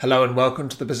Hello and welcome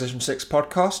to the Position 6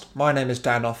 podcast. My name is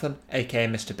Dan Offen, aka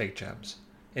Mr. Big Jams.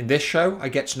 In this show, I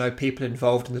get to know people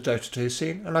involved in the Dota 2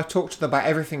 scene and I talk to them about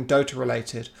everything Dota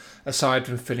related, aside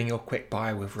from filling your quick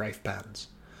bio with rave bands.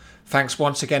 Thanks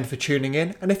once again for tuning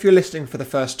in, and if you're listening for the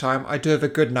first time, I do have a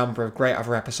good number of great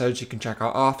other episodes you can check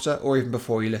out after or even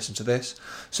before you listen to this,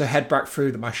 so head back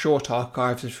through my short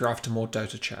archives if you're after more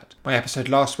Dota chat. My episode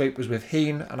last week was with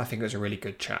Heen, and I think it was a really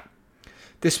good chat.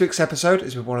 This week's episode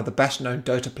is with one of the best known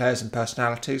Dota players and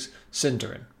personalities,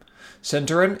 syndereN.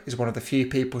 syndereN is one of the few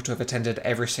people to have attended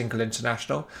every single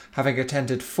international, having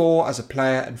attended 4 as a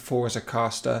player and 4 as a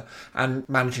caster, and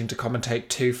managing to commentate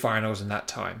 2 finals in that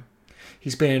time.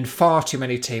 He's been in far too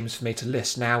many teams for me to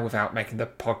list now without making the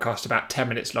podcast about 10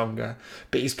 minutes longer,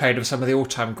 but he's played with some of the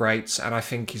all-time greats, and I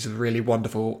think he's a really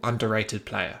wonderful, underrated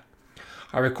player.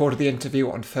 I recorded the interview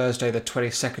on Thursday the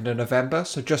 22nd of November,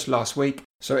 so just last week.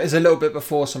 So it is a little bit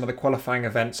before some of the qualifying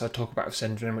events I talk about with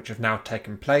syndereN, which have now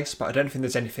taken place, but I don't think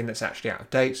there's anything that's actually out of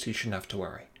date, so you shouldn't have to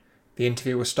worry. The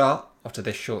interview will start after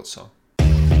this short song.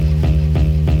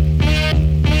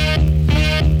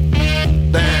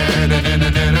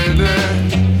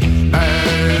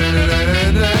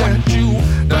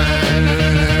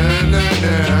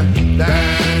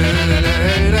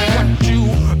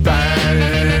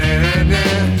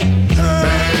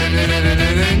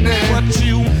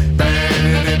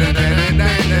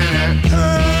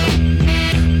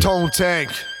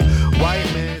 Tank.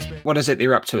 What is it that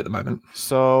you're up to at the moment?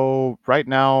 So right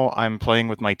now I'm playing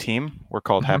with my team. We're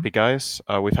called Happy Guys.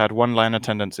 We've had one LAN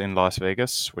attendance in Las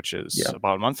Vegas, which is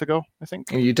about a month ago, I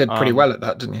think. You did pretty well at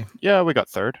that, didn't you? Yeah, we got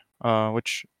third,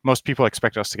 which most people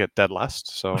expect us to get dead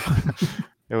last. So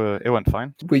it went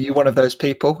fine. Were you one of those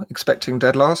people expecting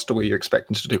dead last, or were you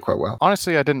expecting to do quite well?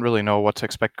 Honestly, I didn't really know what to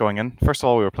expect going in. First of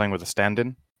all, we were playing with a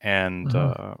stand-in, and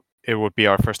it would be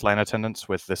our first LAN attendance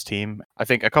with this team. I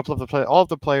think all of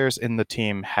the players in the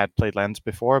team had played LANs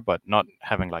before, but not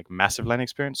having like massive LAN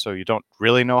experience, so you don't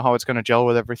really know how it's going to gel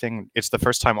with everything. It's the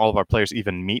first time all of our players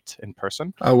even meet in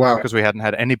person. Oh wow! Because we hadn't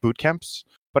had any boot camps,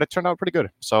 but it turned out pretty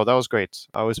good. So that was great.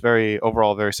 I was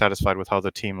overall very satisfied with how the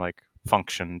team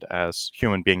functioned as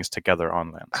human beings together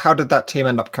on LAN. How did that team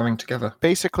end up coming together?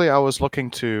 Basically, I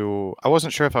wasn't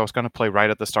sure if I was going to play right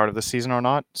at the start of the season or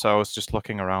not, so I was just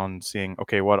looking around, seeing,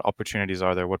 okay, what opportunities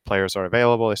are there, what players are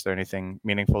available, is there anything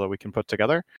meaningful that we can put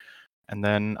together? And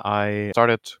then I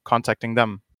started contacting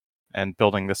them and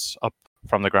building this up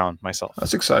from the ground myself.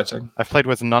 That's exciting. I've played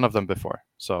with none of them before,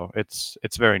 so it's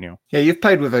very new. Yeah, you've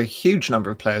played with a huge number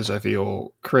of players over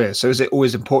your career, so is it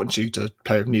always important to you to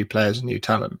play with new players and new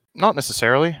talent? Not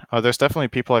necessarily. There's definitely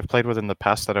people I've played with in the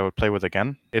past that I would play with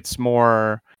again. It's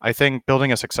more, I think,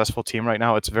 building a successful team right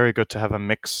now, it's very good to have a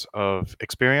mix of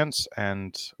experience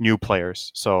and new players.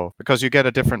 So, because you get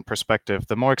a different perspective,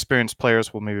 the more experienced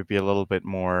players will maybe be a little bit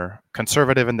more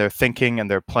conservative in their thinking and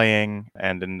their playing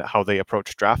and in how they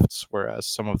approach drafts, whereas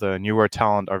some of the newer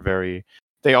talent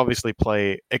they obviously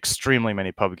play extremely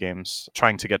many pub games,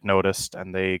 trying to get noticed,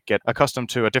 and they get accustomed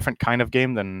to a different kind of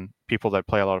game than people that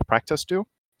play a lot of practice do.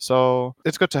 So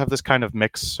it's good to have this kind of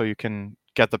mix so you can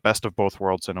get the best of both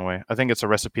worlds in a way. I think it's a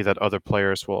recipe that other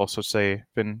players will also say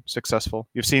been successful.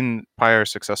 You've seen prior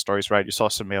success stories, right? You saw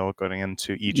Samil going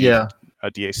into EG,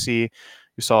 DAC.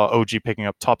 You saw OG picking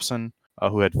up Thompson,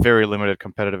 who had very limited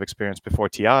competitive experience before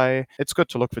TI. It's good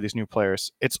to look for these new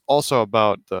players. It's also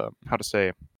about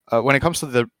when it comes to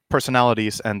the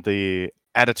personalities and the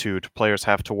attitude players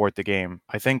have toward the game,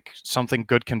 I think something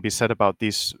good can be said about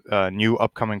these new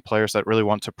upcoming players that really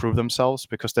want to prove themselves,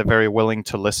 because they're very willing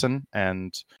to listen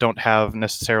and don't have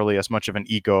necessarily as much of an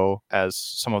ego as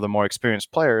some of the more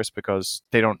experienced players, because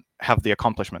they don't have the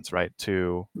accomplishments, right,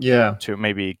 to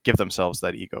maybe give themselves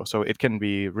that ego. So it can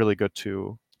be really good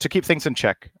to keep things in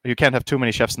check. You can't have too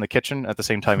many chefs in the kitchen. At the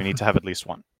same time, you need to have at least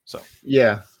one. So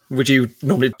yeah. Would you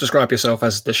normally describe yourself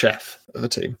as the chef of the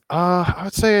team? I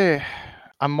would say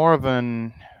I'm more of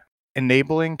an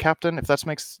enabling captain, if that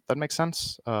makes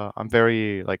sense. I'm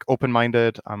very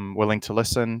open-minded. I'm willing to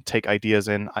listen, take ideas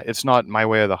in. It's not my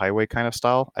way or the highway kind of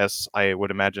style, as I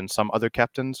would imagine some other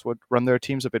captains would run their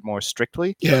teams a bit more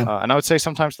strictly. Yeah. And I would say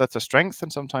sometimes that's a strength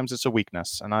and sometimes it's a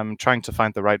weakness. And I'm trying to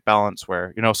find the right balance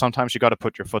where, sometimes you got to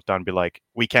put your foot down and be like,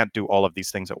 we can't do all of these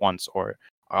things at once, or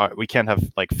we can't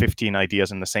have 15 ideas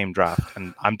in the same draft,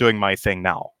 and I'm doing my thing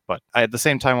now. But at the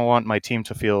same time, I want my team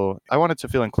to feel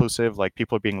inclusive, like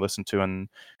people are being listened to, and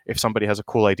if somebody has a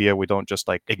cool idea, we don't just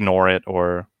ignore it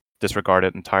or disregard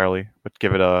it entirely, but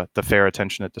give it the fair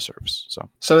attention it deserves.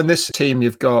 So in this team,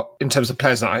 you've got, in terms of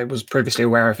players that I was previously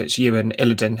aware of, it's you and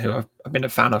Illidan, who I've been a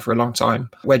fan of for a long time.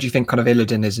 Where do you think kind of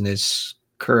Illidan is in his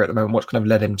career at the moment? What's kind of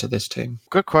led him to this team?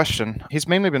 Good question. He's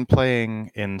mainly been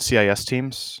playing in CIS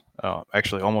teams,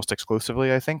 actually almost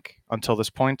exclusively, I think, until this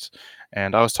point.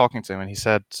 And I was talking to him, and he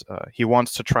said he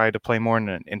wants to try to play more in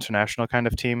an international kind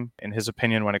of team. In his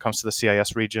opinion, when it comes to the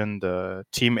CIS region, the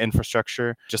team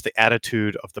infrastructure, just the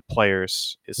attitude of the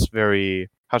players is very,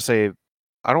 how to say,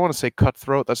 I don't want to say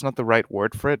cutthroat. That's not the right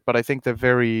word for it, but I think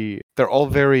they're all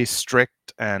very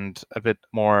strict and a bit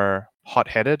more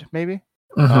hot-headed, maybe.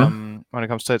 When it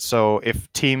comes to it. So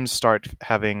if teams start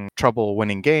having trouble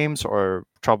winning games or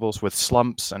troubles with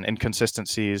slumps and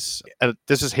inconsistencies,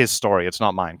 this is his story. It's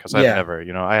not mine, because I've never,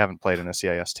 I haven't played in a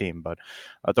CIS team. But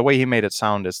the way he made it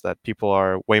sound is that people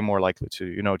are way more likely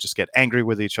to, just get angry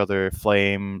with each other,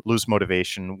 flame, lose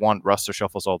motivation, want roster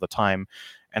shuffles all the time.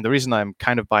 And the reason I'm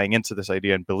kind of buying into this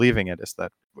idea and believing it is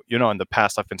that, in the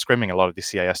past, I've been scrimming a lot of these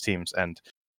CIS teams, and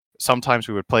sometimes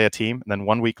we would play a team, and then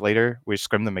 1 week later we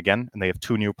scrim them again, and they have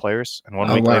 2 new players. And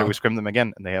 1 week later we scrim them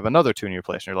again, and they have another 2 new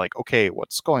players. And you're like, okay,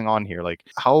 what's going on here? Like,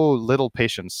 how little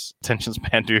attention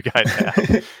span do you guys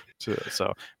have?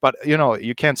 But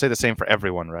you can't say the same for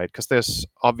everyone, right? Because there's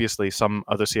obviously some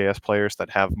other CIS players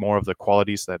that have more of the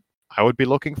qualities that I would be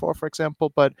looking for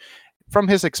example. But from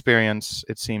his experience,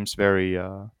 it seems very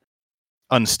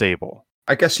unstable.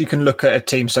 I guess you can look at a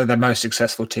team, so their most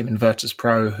successful team, Inverters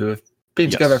Pro, who have been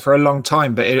together for a long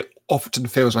time, but it often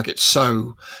feels like it's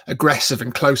so aggressive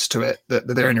and close to it that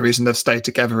the only reason they've stayed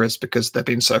together is because they've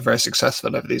been so very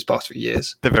successful over these past few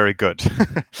years. They're very good.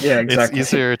 Yeah, exactly.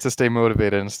 It's easier to stay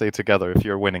motivated and stay together if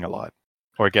you're winning a lot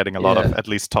or getting a lot of at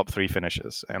least top 3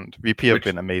 finishes. And VP have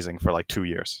been amazing for like 2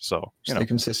 years. So, stay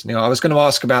consistently. I was going to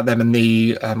ask about them in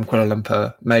the Kuala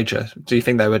Lumpur major. Do you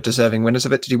think they were deserving winners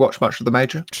of it? Did you watch much of the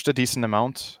major? Just a decent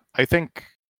amount. I think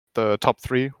the top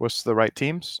 3 was the right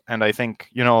teams. And I think,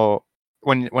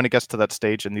 when it gets to that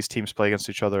stage and these teams play against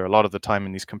each other, a lot of the time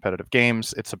in these competitive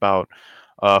games, it's about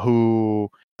who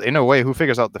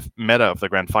figures out the meta of the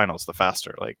grand finals the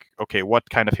faster. Like, okay, what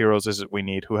kind of heroes is it we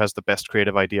need? Who has the best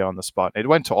creative idea on the spot? It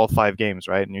went to all 5 games,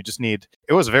 right? And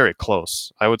it was very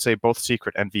close. I would say both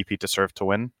Secret and VP deserved to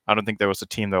win. I don't think there was a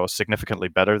team that was significantly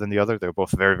better than the other. They were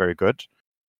both very, very good.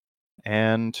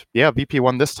 And yeah, VP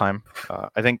won this time.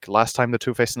 I think last time the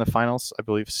 2 faced in the finals, I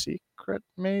believe Secret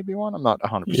maybe won. I'm not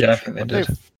 100% sure.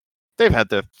 But they've had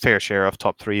their fair share of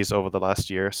top 3s over the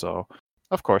last year. So,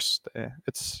 of course,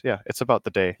 it's about the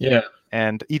day. Yeah.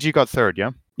 And EG got 3rd,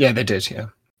 yeah? Yeah, they did, yeah.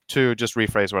 To just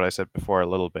rephrase what I said before a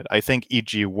little bit, I think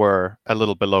EG were a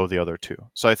little below the other 2.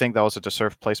 So I think that was a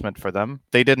deserved placement for them.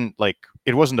 They didn't,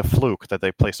 it wasn't a fluke that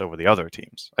they placed over the other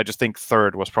teams. I just think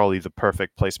 3rd was probably the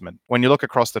perfect placement. When you look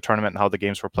across the tournament and how the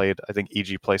games were played, I think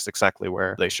EG placed exactly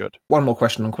where they should. One more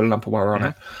question on Kuala Lumpur while we're on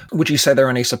it. Would you say there are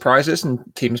any surprises and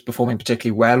teams performing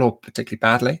particularly well or particularly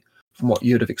badly from what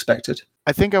you'd have expected?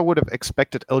 I think I would have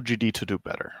expected LGD to do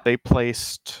better. They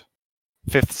placed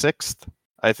 5th, 6th.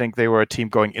 I think they were a team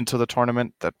going into the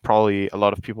tournament that probably a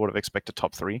lot of people would have expected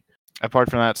top 3. Apart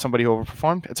from that, somebody who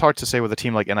overperformed. It's hard to say with a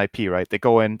team like NIP, right? They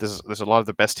go in, there's a lot of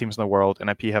the best teams in the world.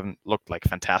 NIP haven't looked like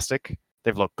fantastic.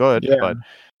 They've looked good, but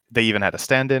they even had a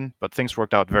stand-in, but things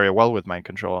worked out very well with Mind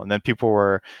Control. And then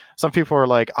some people were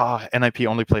like, NIP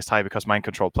only placed high because Mind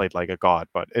Control played like a god.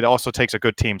 But it also takes a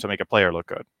good team to make a player look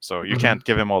good. So you can't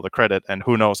give him all the credit, and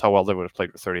who knows how well they would have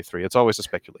played with 33. It's always a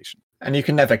speculation. And you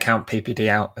can never count PPD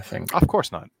out, I think. Of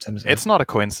course not. It's not a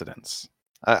coincidence.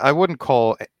 I wouldn't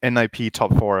call NIP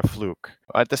top 4 a fluke.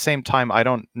 At the same time, I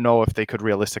don't know if they could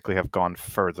realistically have gone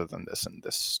further than this in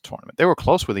this tournament. They were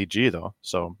close with EG, though,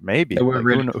 so maybe. They were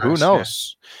really close, who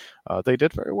knows? Yeah. They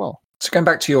did very well. So going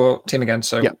back to your team again,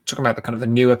 so talking about the kind of the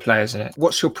newer players in it,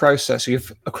 what's your process?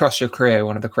 Across your career,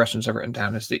 one of the questions I've written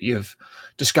down is that you've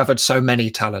discovered so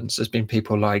many talents. There's been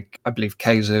people like, I believe,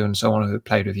 Keizu and so on who have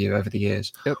played with you over the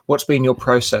years. Yep. What's been your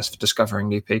process for discovering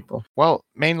new people? Well,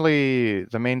 mainly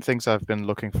the main things I've been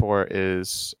looking for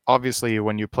is obviously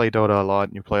when you play Dota a lot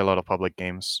and you play a lot of public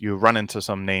games, you run into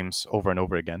some names over and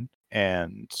over again.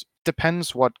 And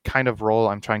depends what kind of role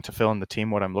I'm trying to fill in the team,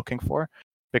 what I'm looking for.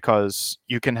 Because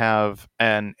you can have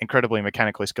an incredibly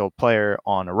mechanically skilled player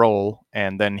on a role,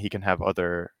 and then he can have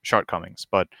other shortcomings.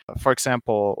 But for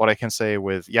example, what I can say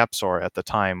with Yapsor at the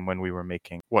time when we were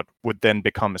making what would then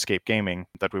become Escape Gaming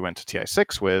that we went to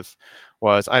TI6 with,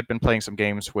 was I'd been playing some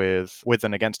games with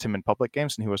and against him in public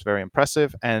games, and he was very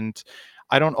impressive. And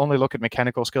I don't only look at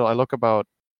mechanical skill, I look about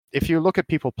if you look at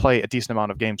people play a decent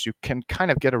amount of games, you can kind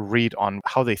of get a read on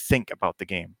how they think about the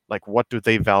game. Like, what do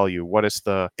they value?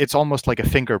 It's almost like a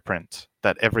fingerprint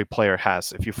that every player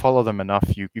has. If you follow them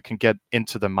enough, you can get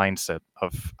into the mindset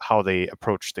of how they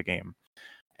approach the game.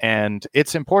 And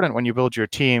it's important when you build your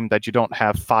team that you don't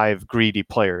have 5 greedy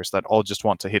players that all just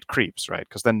want to hit creeps, right?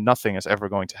 Because then nothing is ever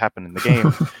going to happen in the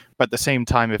game. But at the same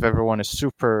time, if everyone is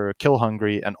super kill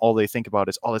hungry and all they think about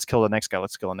is, oh, let's kill the next guy,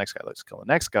 let's kill the next guy, let's kill the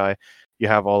next guy, you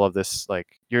have all of this,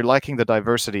 like, you're lacking the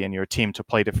diversity in your team to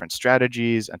play different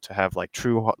strategies and to have like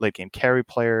true late game carry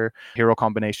player, hero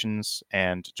combinations,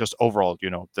 and just overall,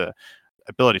 the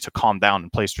ability to calm down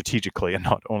and play strategically and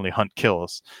not only hunt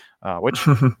kills, which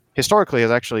historically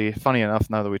is actually, funny enough,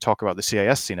 now that we talk about the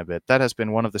CIS scene a bit, that has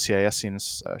been one of the CIS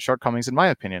scene's shortcomings, in my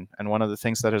opinion. And one of the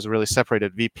things that has really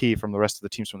separated VP from the rest of the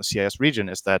teams from the CIS region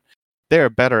is that they're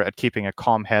better at keeping a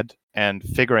calm head and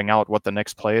figuring out what the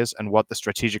next play is and what the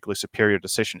strategically superior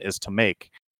decision is to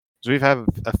make. So we've had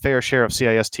a fair share of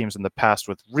CIS teams in the past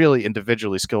with really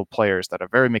individually skilled players that are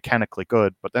very mechanically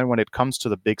good, but then when it comes to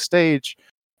the big stage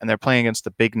and they're playing against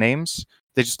the big names,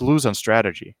 they just lose on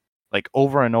strategy, like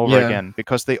over and over again,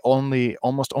 because they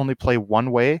almost only play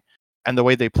one way, and the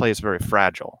way they play is very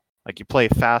fragile. Like, you play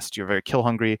fast, you're very kill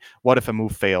hungry. What if a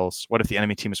move fails? What if the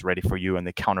enemy team is ready for you and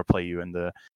they counterplay you, and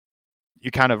you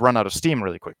kind of run out of steam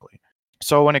really quickly.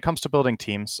 So when it comes to building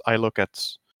teams, I look at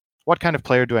what kind of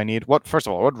player do I need? First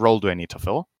of all, what role do I need to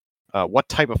fill? What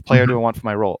type of player do I want for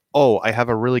my role? Oh, I have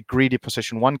a really greedy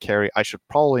position 1 carry. I should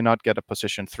probably not get a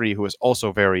position 3 who is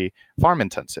also very farm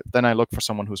intensive. Then I look for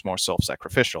someone who's more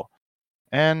self-sacrificial.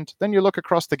 And then you look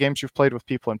across the games you've played with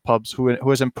people in pubs who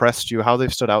has impressed you, how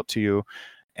they've stood out to you.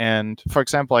 And for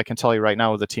example, I can tell you right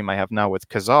now, with the team I have now with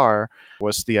Khazar,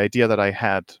 was the idea that I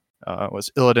had was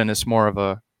Illidan is more of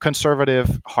a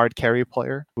conservative hard carry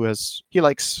player he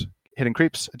likes hitting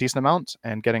creeps a decent amount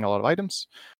and getting a lot of items.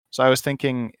 So I was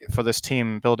thinking, for this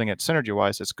team, building it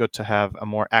synergy-wise, it's good to have a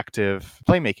more active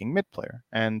playmaking mid player.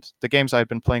 And the games I've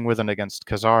been playing with and against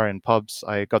Khazar in pubs,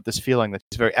 I got this feeling that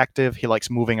he's very active. He likes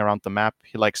moving around the map.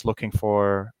 He likes looking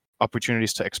for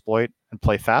opportunities to exploit and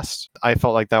play fast. I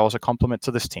felt like that was a compliment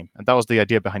to this team. And that was the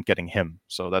idea behind getting him.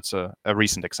 So that's a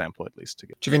recent example, at least. To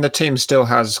get. Do you think the team still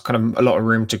has kind of a lot of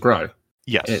room to grow?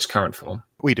 Yes. In its current form?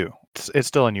 We do. It's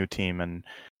still a new team, and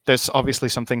there's obviously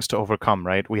some things to overcome,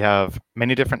 right? We have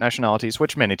many different nationalities,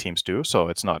 which many teams do, so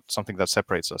it's not something that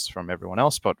separates us from everyone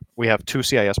else, but we have 2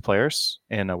 CIS players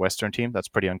in a Western team. That's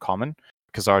pretty uncommon.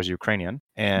 Khazar is Ukrainian.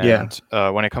 And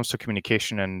when it comes to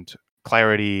communication and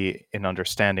clarity in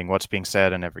understanding what's being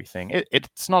said and everything,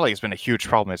 it's not like it's been a huge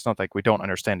problem. It's not like we don't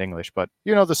understand English, but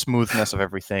the smoothness of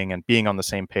everything and being on the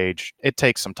same page, it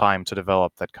takes some time to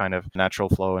develop that kind of natural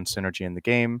flow and synergy in the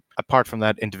game. Apart from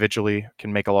that, individually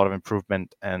can make a lot of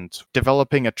improvement, and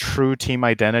developing a true team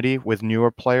identity with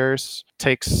newer players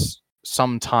takes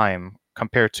some time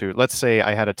compared to, let's say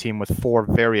I had a team with 4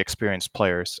 very experienced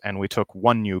players and we took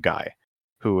 1 new guy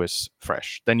who is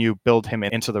fresh. Then you build him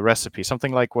into the recipe.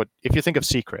 Something like if you think of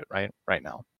Secret, right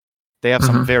now, they have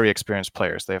some very experienced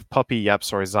players. They have Puppy,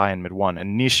 Yapsor, Zion, mid 1,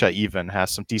 and Nisha even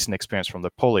has some decent experience from the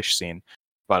Polish scene.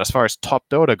 But as far as top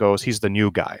Dota goes, he's the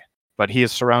new guy. But he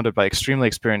is surrounded by extremely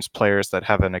experienced players that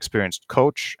have an experienced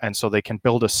coach, and so they can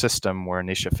build a system where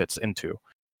Nisha fits into.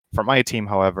 For my team,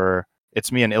 however,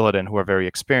 it's me and Illidan who are very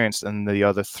experienced, and the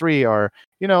other 3 are,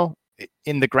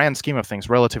 in the grand scheme of things,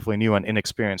 relatively new and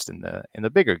inexperienced in the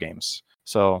bigger games.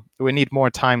 So we need more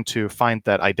time to find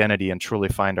that identity and truly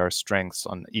find our strengths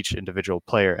on each individual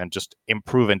player and just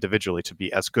improve individually to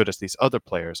be as good as these other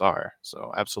players are.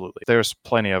 So absolutely, there's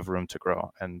plenty of room to grow,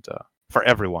 and for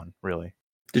everyone, really.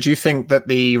 Did you think that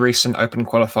the recent open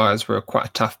qualifiers were quite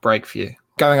a tough break for you?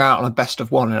 Going out on a best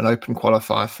of 1 in an open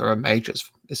qualifier for a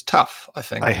majors is tough, I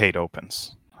think. I hate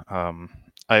opens.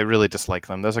 I really dislike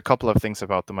them. There's a couple of things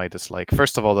about them I dislike.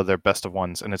 First of all, that they're best of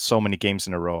 1s, and it's so many games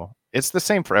in a row. It's the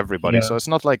same for everybody, so it's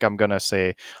not like I'm going to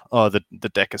say, oh, the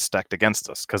deck is stacked against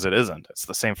us, because it isn't. It's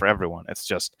the same for everyone. It's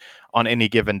just, on any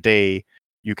given day,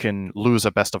 you can lose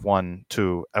a best of 1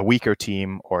 to a weaker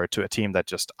team or to a team that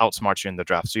just outsmarts you in the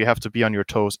draft. So you have to be on your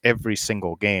toes every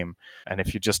single game, and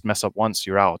if you just mess up once,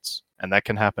 you're out. And that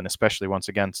can happen, especially once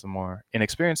against the more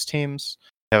inexperienced teams.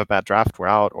 Have a bad draft, we're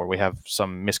out, or we have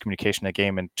some miscommunication in a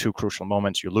game in 2 crucial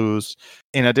moments, you lose.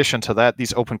 In addition to that,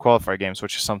 these open qualifier games,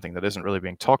 which is something that isn't really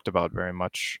being talked about very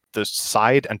much, the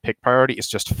side and pick priority is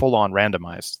just full-on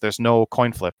randomized. There's no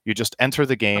coin flip. You just enter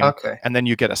the game, and then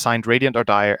you get assigned Radiant or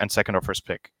Dire and second or first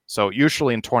pick. So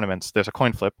usually in tournaments, there's a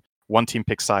coin flip. One team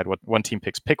picks side, one team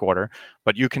picks pick order,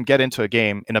 but you can get into a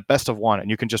game in a best of 1, and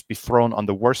you can just be thrown on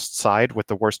the worst side with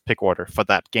the worst pick order for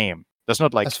that game.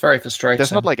 That's very frustrating.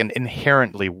 There's not like an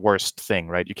inherently worst thing,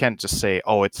 right? You can't just say,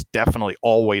 oh, it's definitely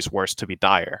always worse to be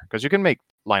Dire, because you can make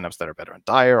lineups that are better in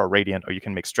Dire or Radiant, or you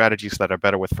can make strategies that are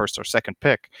better with first or second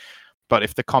pick. But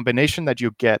if the combination that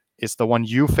you get is the one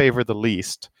you favor the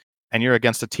least, and you're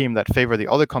against a team that favor the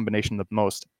other combination the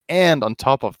most, and on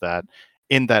top of that,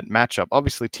 in that matchup,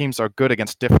 obviously teams are good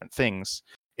against different things.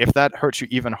 If that hurts you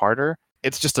even harder,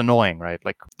 it's just annoying, right?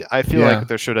 Like, I feel like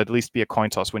there should at least be a coin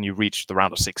toss when you reach the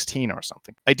round of 16 or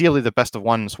something. Ideally, the best of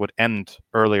ones would end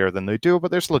earlier than they do, but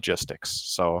there's logistics.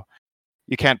 So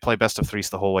you can't play best of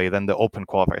threes the whole way. Then the open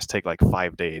qualifiers take like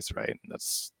 5 days, right?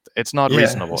 It's not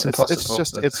reasonable. It's It's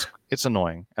impossible. just it's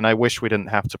annoying. And I wish we didn't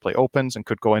have to play opens and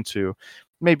could go into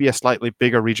maybe a slightly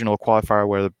bigger regional qualifier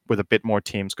with a bit more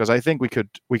teams, because I think we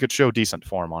could show decent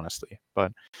form, honestly.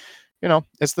 But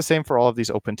it's the same for all of these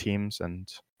open teams, and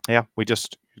yeah, we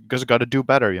just got to do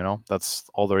better. That's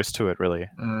all there is to it, really.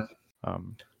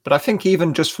 But I think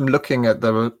even just from looking at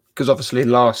because obviously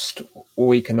last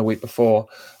week and the week before,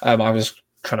 I was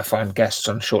trying to find guests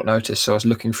on short notice, so I was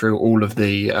looking through all of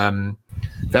the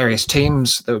various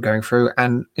teams that were going through,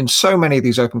 and in so many of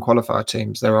these open qualifier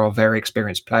teams, there are very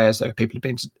experienced players. There are people who've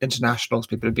been to internationals,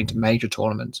 people who've been to major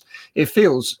tournaments. It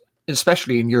feels,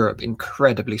 especially in Europe,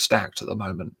 incredibly stacked at the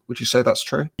moment. Would you say that's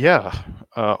true? Yeah.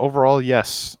 Overall,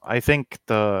 yes. I think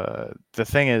the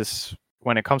thing is,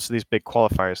 when it comes to these big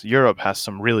qualifiers, Europe has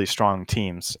some really strong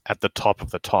teams at the top of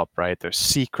the top, right? There's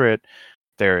Secret,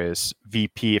 there is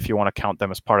VP, if you want to count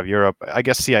them as part of Europe. I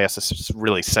guess CIS is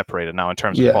really separated now in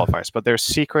terms of qualifiers, but there's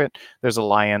Secret, there's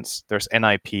Alliance, there's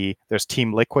NIP, there's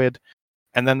Team Liquid,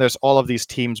 and then there's all of these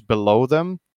teams below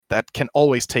them that can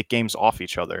always take games off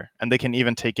each other, and they can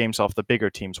even take games off the bigger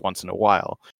teams once in a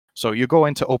while. So you go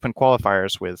into open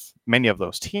qualifiers with many of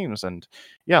those teams, and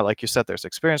yeah, like you said, there's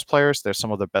experienced players, there's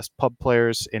some of the best pub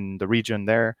players in the region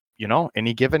there.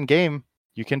 Any given game,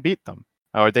 you can beat them,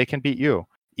 or they can beat you.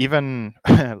 Even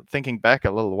thinking back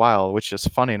a little while, which is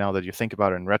funny now that you think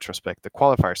about it in retrospect, the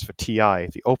qualifiers for TI,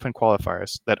 the open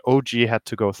qualifiers that OG had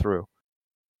to go through,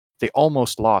 they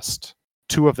almost lost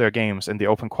 2 of their games in the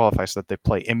open qualifiers that they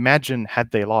play. Imagine had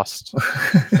they lost.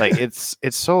 Like, it's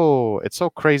so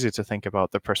crazy to think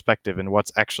about the perspective and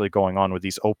what's actually going on with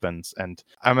these opens. And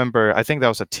I remember, I think that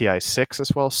was a TI6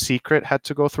 as well. Secret had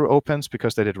to go through opens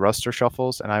because they did roster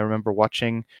shuffles, and I remember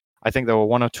watching, I think there were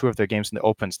 1 or 2 of their games in the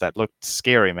opens that looked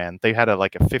scary, man. They had a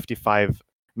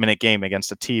 55-minute game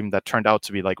against a team that turned out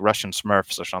to be like Russian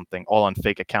Smurfs or something, all on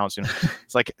fake accounts.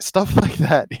 It's like stuff like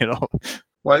that.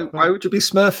 Why would you be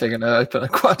smurfing in an open? I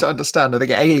quite understand. Are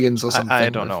they aliens or something?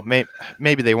 I don't know.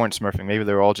 Maybe they weren't smurfing. Maybe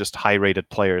they were all just high-rated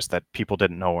players that people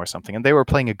didn't know or something. And they were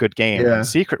playing a good game. Yeah. And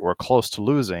Secret were close to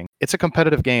losing. It's a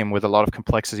competitive game with a lot of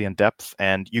complexity and depth,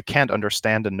 and you can't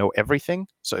understand and know everything.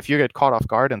 So if you get caught off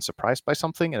guard and surprised by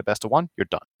something in a best of 1, you're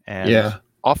done. And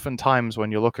oftentimes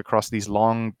when you look across these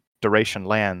long duration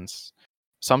LANs,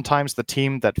 sometimes the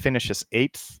team that finishes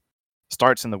 8th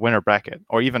starts in the winner bracket,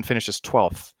 or even finishes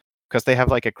 12th. Because they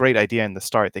have a great idea in the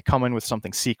start. They come in with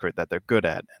something secret that they're good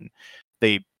at, and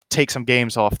they take some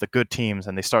games off the good teams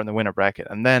and they start in the winner bracket.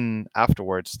 And then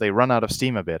afterwards, they run out of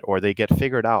steam a bit, or they get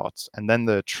figured out. And then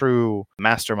the true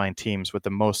mastermind teams with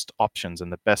the most options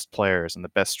and the best players and the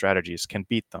best strategies can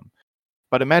beat them.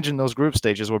 But imagine those group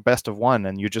stages were best of 1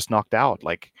 and you just knocked out.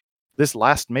 Like this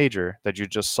last major that you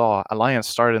just saw, Alliance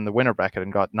started in the winner bracket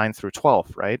and got 9 through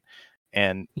 12, right?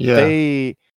 And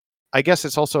I guess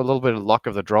it's also a little bit of luck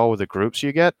of the draw with the groups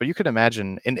you get, but you could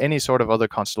imagine in any sort of other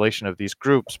constellation of these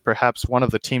groups, perhaps one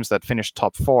of the teams that finished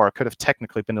top 4 could have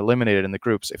technically been eliminated in the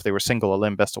groups if they were single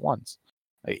elim best of 1s.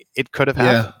 It could have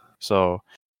happened. So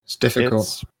it's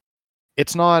difficult.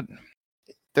 It's not.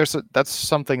 That's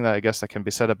something that I guess that can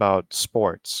be said about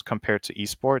sports compared to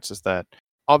esports, is that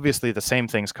obviously the same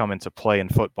things come into play in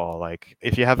football. Like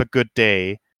if you have a good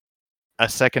day, a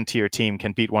second tier team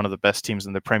can beat one of the best teams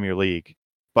in the Premier League.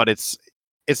 But it's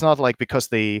not like because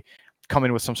they come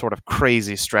in with some sort of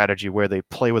crazy strategy where they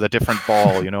play with a different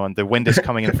ball, and the wind is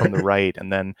coming in from the right,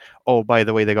 and then, oh, by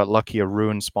the way, they got lucky, a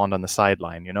rune spawned on the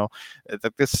sideline,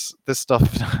 This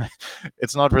stuff,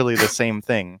 it's not really the same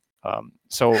thing.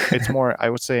 So it's more, I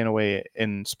would say in a way,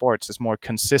 in sports, it's more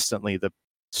consistently the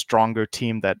stronger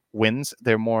team that wins.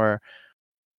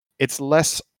 It's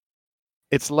less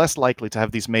likely to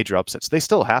have these major upsets. They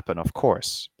still happen, of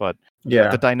course, but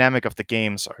the dynamic of the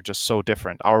games are just so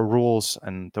different. Our rules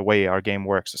and the way our game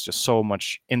works is just so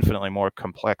much infinitely more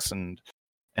complex and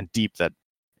deep that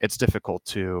it's difficult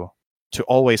to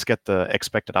always get the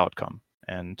expected outcome.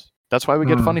 And that's why we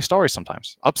get funny stories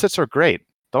sometimes. Upsets are great.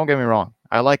 Don't get me wrong.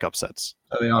 I like upsets.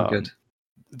 Oh, they are good.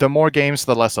 The more games,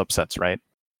 the less upsets, right?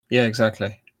 Yeah,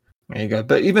 exactly. There you go.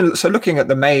 But even so, looking at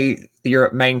the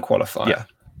Europe main qualifier,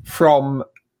 from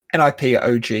NIP,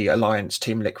 OG, Alliance,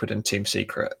 Team Liquid, and Team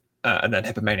Secret, and then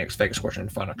Hippomaniacs, Vegas Squadron,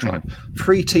 and Final Tribe.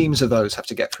 3 teams of those have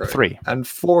to get through. 3. And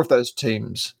 4 of those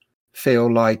teams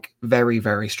feel like very,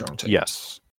 very strong teams.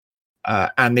 Yes.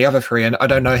 And the other three, and I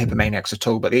don't know Hippomaniacs at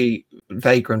all, but the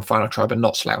Vega and Final Tribe are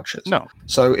not slouches. No.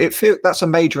 So that's a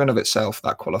major in of itself,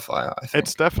 that qualifier, I think.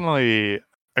 It's definitely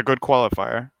a good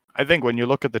qualifier. I think when you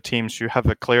look at the teams, you have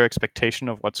a clear expectation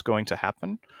of what's going to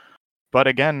happen. But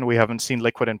again, we haven't seen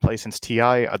Liquid in play since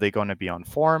TI. Are they going to be on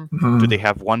form? Do they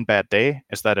have one bad day?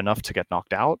 Is that enough to get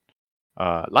knocked out?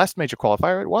 Last major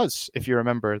qualifier, it was, if you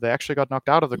remember. They actually got knocked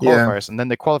out of the qualifiers, and then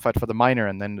they qualified for the minor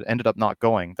and then ended up not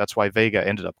going. That's why Vega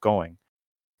ended up going.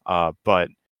 But,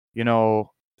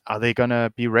 are they going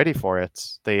to be ready for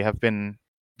it? They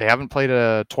haven't played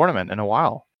a tournament in a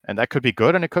while. And that could be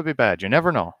good and it could be bad. You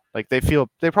never know. Like they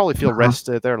probably feel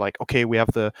rested. They're like, okay, we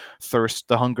have the thirst,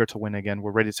 the hunger to win again.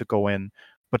 We're ready to go in.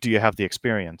 But do you have the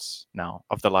experience now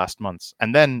of the last months?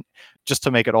 And then just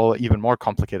to make it all even more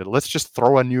complicated, let's just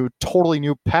throw a totally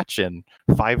new patch in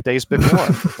 5 days before.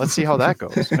 Let's see how that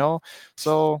goes,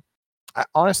 So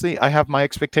honestly, I have my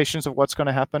expectations of what's going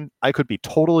to happen. I could be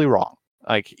totally wrong.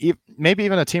 Like maybe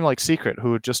even a team like Secret,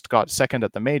 who just got second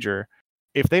at the major,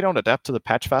 if they don't adapt to the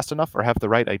patch fast enough or have the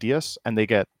right ideas and they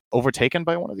get overtaken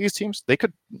by one of these teams, they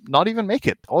could not even make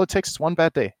it. All it takes is one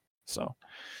bad day. So,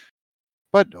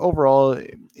 but overall,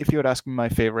 if you would ask me my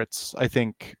favorites, I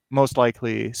think most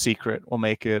likely Secret will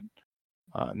make it.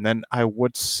 And then I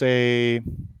would say,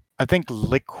 I think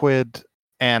Liquid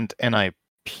and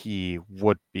NIP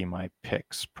would be my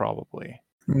picks, probably.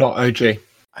 Not OG.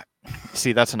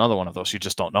 See, that's another one of those you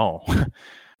just don't know.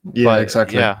 Yeah,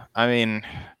 exactly. Yeah, I mean,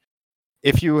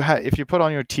 if you put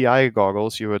on your TI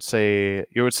goggles, you would say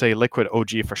Liquid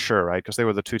OG for sure, right? Because they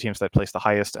were the two teams that placed the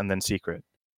highest, and then Secret,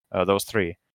 those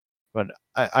three. But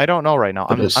I don't know right now.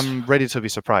 I'm ready to be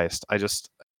surprised. I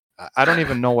don't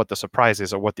even know what the surprise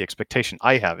is or what the expectation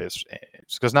I have is.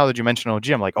 Because now that you mention OG,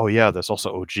 I'm like, oh yeah, there's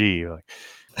also OG. Like,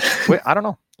 wait, I don't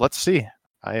know. Let's see.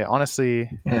 I honestly,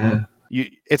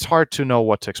 it's hard to know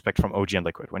what to expect from OG and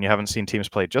Liquid when you haven't seen teams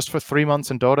play just for 3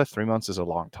 months in Dota. 3 months is a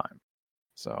long time.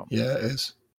 So yeah, it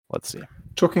is. Let's see.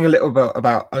 Talking a little bit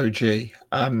about OG,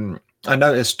 I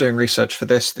noticed doing research for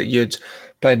this that you'd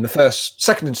played in the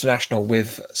second international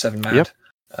with 7mad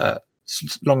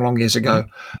long years ago.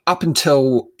 Up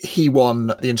until he won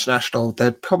the international,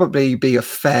 there'd probably be a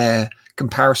fair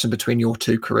comparison between your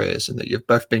two careers, and that you've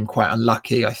both been quite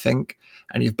unlucky, I think,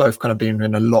 and you've both kind of been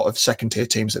in a lot of second tier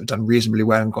teams that have done reasonably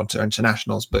well and gone to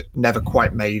internationals, but never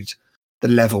quite made the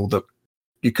level that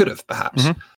you could have, perhaps.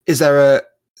 Is there a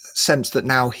sense that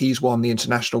now he's won the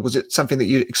international? Was it something that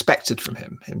you expected from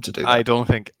him to do that? I don't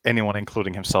think anyone,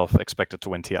 including himself, expected to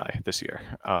win TI this year.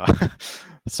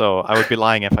 So I would be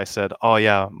lying if I said, oh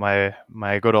yeah,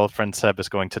 my good old friend Seb is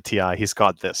going to TI. He's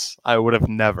got this. I would have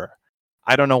never.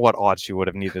 I don't know what odds you would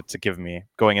have needed to give me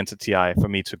going into TI for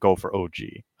me to go for OG.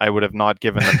 I would have not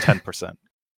given them 10%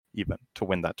 even to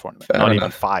win that tournament. Not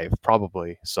even 5,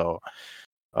 probably. So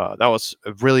that was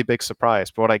a really big surprise.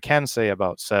 But what I can say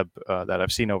about Seb that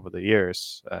I've seen over the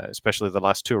years, especially the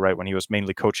last two, right, when he was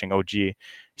mainly coaching OG, he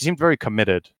seemed very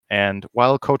committed. And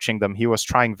while coaching them, he was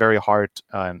trying very hard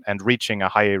and reaching a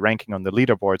high ranking on the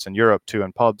leaderboards in Europe too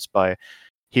and pubs by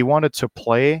he wanted to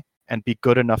play and be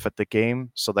good enough at the game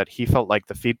so that he felt like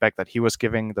the feedback that he was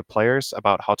giving the players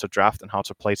about how to draft and how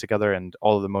to play together and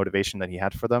all of the motivation that he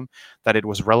had for them, that it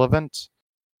was relevant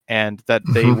and that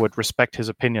they would respect his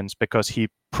opinions because he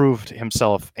proved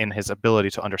himself in his ability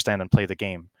to understand and play the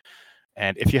game.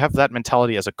 And if you have that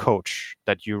mentality as a coach,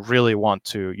 that you really want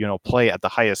to, play at the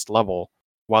highest level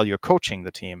while you're coaching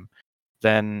the team,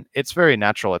 then it's very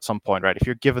natural at some point, right? If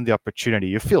you're given the opportunity,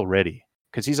 you feel ready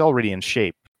because he's already in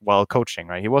shape while coaching,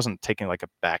 right? He wasn't taking like a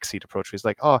backseat approach. He's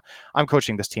like, oh, I'm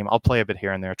coaching this team. I'll play a bit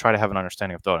here and there, try to have an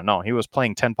understanding of Dota. No, he was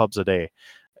playing 10 pubs a day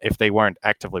if they weren't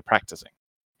actively practicing.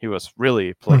 He was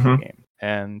really playing the game.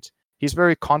 And he's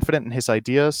very confident in his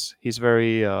ideas. He's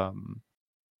very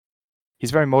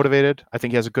motivated. I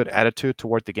think he has a good attitude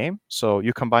toward the game. So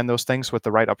you combine those things with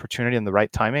the right opportunity and the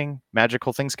right timing,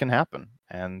 magical things can happen.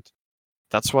 And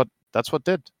that's what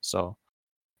did. So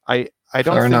I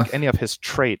don't think any of his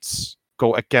traits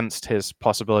go against his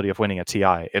possibility of winning a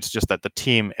TI. It's just that the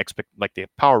team the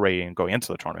power rating going into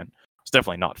the tournament is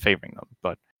definitely not favoring them.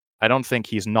 But I don't think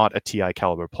he's not a TI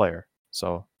caliber player.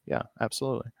 So yeah,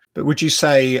 absolutely. But would you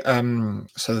say,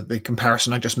 so that the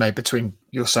comparison I just made between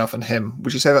yourself and him,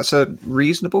 would you say that's a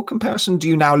reasonable comparison? Do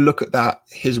you now look at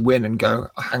his win and go,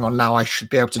 hang on, now I should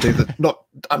be able to do that? Not,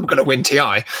 I'm going to win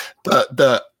TI, but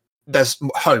there's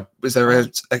hope. Is there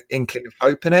an inkling of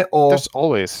hope in it? Or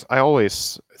I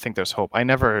always think there's hope. I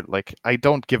never, I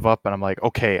don't give up and I'm like,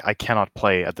 okay, I cannot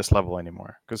play at this level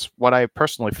anymore. Because what I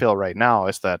personally feel right now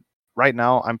is that right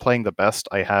now I'm playing the best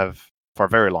I have for a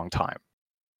very long time.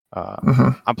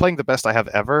 I'm playing the best I have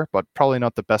ever, but probably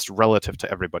not the best relative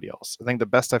to everybody else. I think the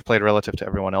best I've played relative to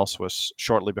everyone else was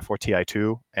shortly before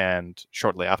TI2 and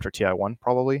shortly after TI1,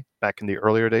 probably, back in the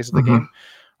earlier days of the game.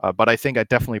 But I think I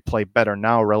definitely play better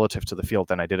now relative to the field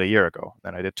than I did a year ago,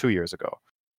 than I did 2 years ago.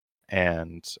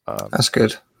 And That's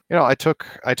good. I took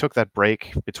that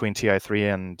break between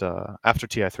TI3 and after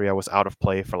TI3, I was out of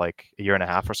play for like a year and a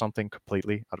half or something,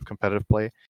 completely out of competitive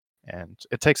play. And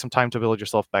it takes some time to build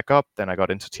yourself back up. Then I got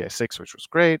into TI6, which was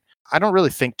great. I don't really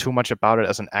think too much about it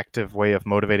as an active way of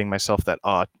motivating myself that,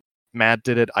 Matt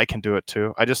did it, I can do it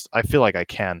too. I feel like I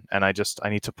can, and I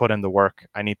need to put in the work.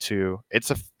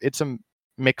 It's a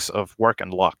mix of work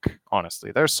and luck,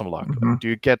 honestly. There's some luck. Like, do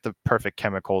you get the perfect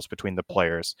chemicals between the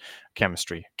players?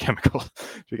 Chemical.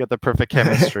 Do you get the perfect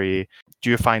chemistry? Do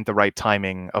you find the right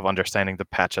timing of understanding the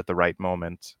patch at the right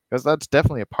moment? Because that's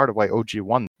definitely a part of why OG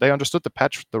won. They understood the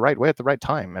patch the right way at the right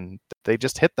time, and they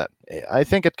just hit that. I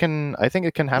think it can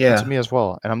happen to me as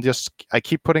well. And I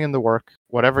keep putting in the work.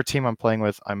 Whatever team I'm playing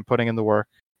with, I'm putting in the work,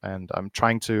 and I'm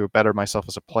trying to better myself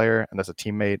as a player and as a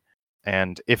teammate.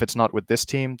 And if it's not with this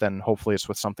team, then hopefully it's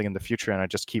with something in the future, and I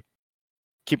just keep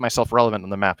myself relevant on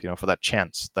the map, for that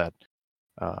chance that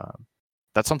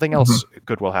that something else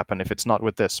good will happen if it's not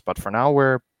with this. But for now,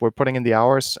 we're putting in the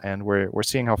hours, and we're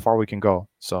seeing how far we can go.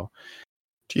 So,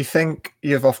 do you think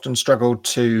you've often struggled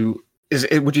to?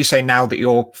 Would you say now that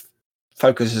your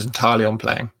focus is entirely on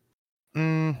playing?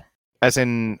 As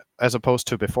opposed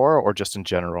to before, or just in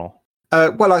general?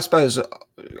 Well, I suppose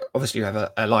obviously you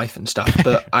have a life and stuff,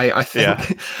 but I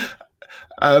think,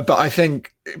 but I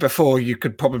think before you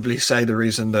could probably say the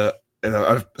reason that,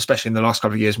 especially in the last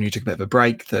couple of years when you took a bit of a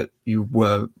break, that you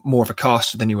were more of a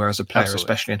caster than you were as a player, Absolutely.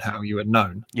 especially in how you were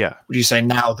known. Yeah. Would you say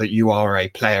now that you are a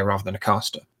player rather than a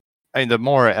caster? I mean, the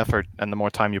more effort and the more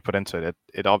time you put into it,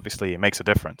 it obviously makes a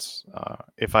difference.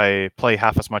 If I play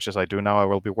half as much as I do now, I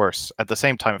will be worse. At the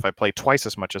same time, if I play twice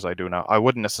as much as I do now, I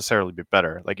wouldn't necessarily be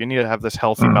better. Like, you need to have this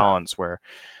healthy balance where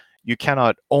you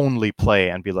cannot only play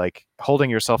and be like holding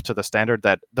yourself to the standard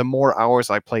that the more hours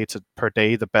I play per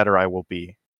day, the better I will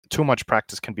be. Too much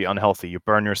practice can be unhealthy. You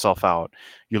burn yourself out.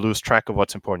 You lose track of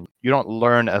what's important. You don't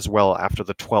learn as well after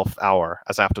the 12th hour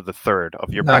as after the third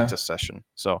of your practice session.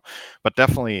 So, but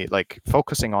definitely, like,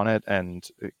 focusing on it and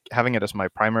having it as my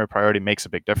primary priority makes a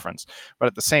big difference. But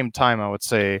at the same time, I would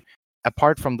say,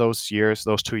 apart from those 2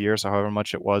 years, however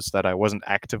much it was that I wasn't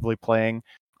actively playing,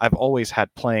 I've always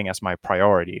had playing as my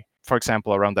priority. For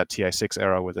example, around that TI6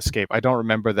 era with Escape, I don't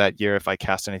remember that year if I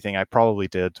cast anything. I probably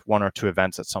did 1 or 2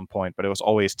 events at some point, but it was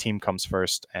always team comes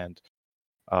first, and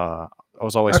I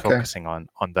was always focusing on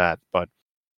that. But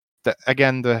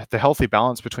again, the healthy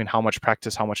balance between how much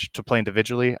practice, how much to play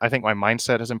individually, I think my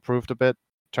mindset has improved a bit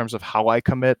in terms of how I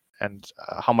commit and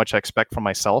how much I expect from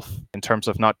myself in terms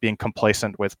of not being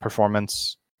complacent with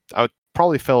performance. I would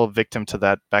probably fell victim to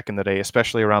that back in the day,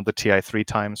 especially around the TI3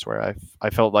 times, where I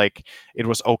felt like it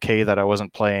was okay that I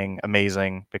wasn't playing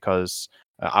amazing because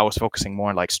I was focusing more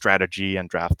on like strategy and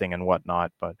drafting and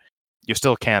whatnot. But you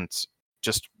still can't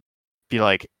just be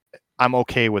like, I'm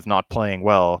okay with not playing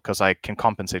well because I can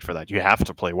compensate for that. You have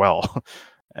to play well.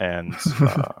 And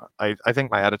I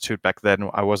think my attitude back then,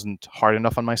 I wasn't hard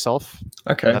enough on myself.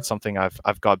 Okay. And that's something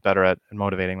I've got better at in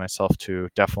motivating myself to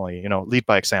definitely, lead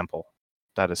by example.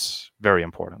 That is very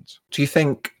important. Do you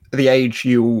think the age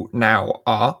you now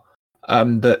are,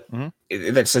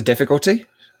 that's a difficulty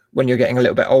when you're getting a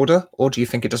little bit older, or do you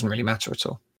think it doesn't really matter at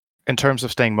all? In terms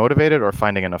of staying motivated or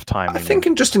finding enough time? I think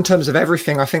just in terms of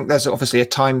everything, I think there's obviously a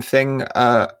time thing.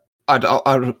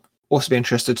 I'd also be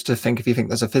interested to think if you think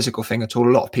there's a physical thing at all.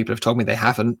 A lot of people have told me they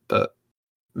haven't, but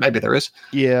maybe there is.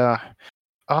 Yeah.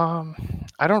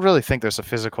 I don't really think there's a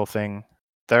physical thing.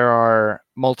 There are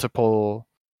multiple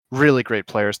really great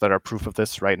players that are proof of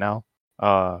this right now.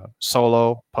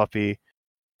 Solo, Puppy,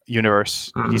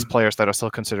 Universe, these players that are still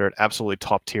considered absolutely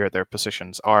top tier at their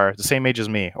positions are the same age as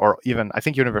me, or even I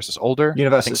think Universe is older.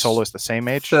 Universe, I think Solo is the same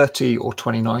age. 30 or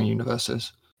 29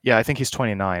 Universes. Yeah, I think he's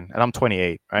 29 and I'm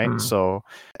 28, right? So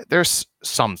there's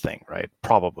something, right?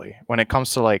 Probably. When it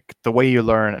comes to like the way you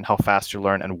learn and how fast you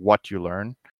learn and what you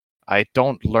learn, I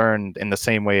don't learn in the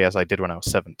same way as I did when I was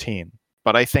 17.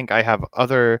 But I think I have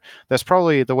there's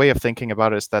probably the way of thinking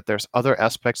about it is that there's other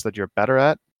aspects that you're better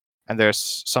at, and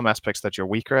there's some aspects that you're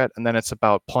weaker at, and then it's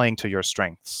about playing to your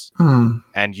strengths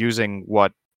and using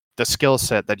the skill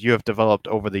set that you have developed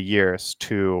over the years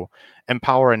to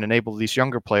empower and enable these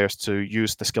younger players to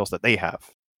use the skills that they have.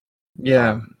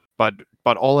 Yeah.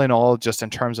 But all in all, just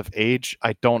in terms of age,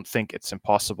 I don't think it's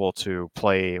impossible to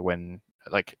play when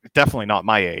like definitely not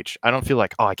my age. I don't feel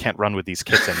like, oh, I can't run with these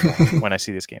kids anymore when I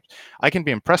see these games. I can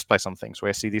be impressed by some things where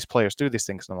I see these players do these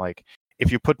things, and I'm like,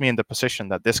 if you put me in the position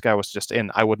that this guy was just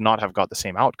in, I would not have got the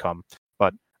same outcome.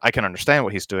 But I can understand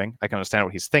what he's doing. I can understand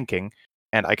what he's thinking,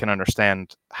 and I can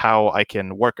understand how I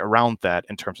can work around that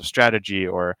in terms of strategy,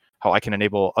 or how I can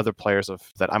enable other players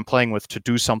that I'm playing with to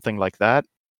do something like that.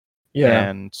 Yeah.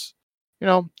 And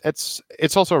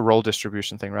it's also a role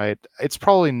distribution thing, right? It's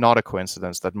probably not a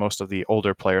coincidence that most of the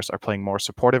older players are playing more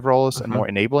supportive roles and more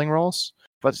enabling roles.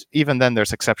 But even then,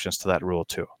 there's exceptions to that rule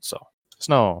too. So it's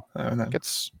no,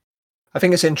 I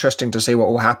think it's interesting to see what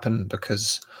will happen,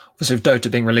 because obviously with Dota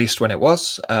being released when it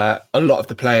was, a lot of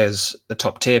the players, the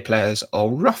top tier players, are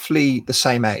roughly the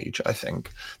same age, I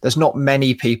think. There's not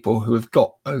many people who have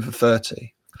got over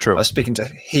 30. True. I was speaking to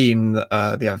Heen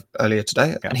earlier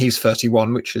today, and he's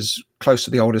 31, which is close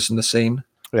to the oldest in the scene.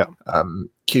 Yeah.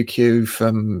 QQ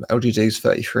from LGD is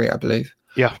 33, I believe.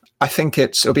 Yeah. I think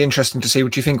it'll be interesting to see.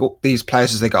 What do you think these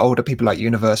players, as they get older, people like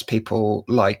Universe, people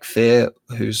like Fear,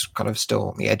 who's kind of still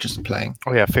on the edges of playing?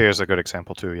 Oh yeah, Fear is a good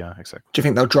example too. Yeah, exactly. Do you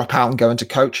think they'll drop out and go into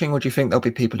coaching, or do you think there'll be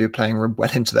people who are playing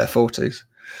well into their 40s?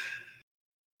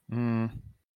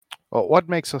 Well, what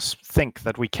makes us think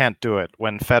that we can't do it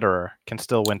when Federer can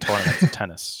still win tournaments in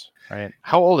tennis, right?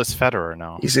 How old is Federer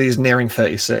now? He's nearing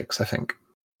 36, I think.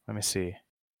 Let me see.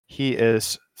 He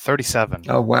is 37.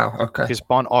 Oh, wow. Okay. He's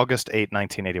born August 8,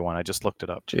 1981. I just looked it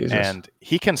up. Jesus. And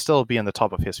he can still be in the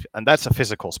top of his... And that's a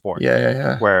physical sport.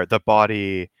 Yeah. Where the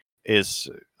body is...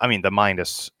 I mean, the mind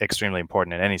is extremely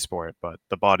important in any sport, but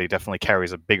the body definitely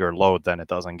carries a bigger load than it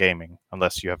does in gaming,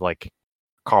 unless you have, like,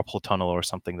 carpal tunnel or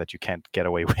something that you can't get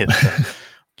away with.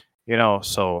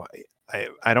 So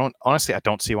I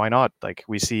don't see why not. Like,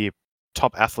 we see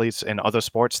top athletes in other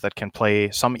sports that can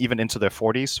play, some even into their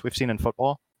 40s, we've seen in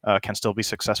football, can still be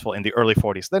successful in the early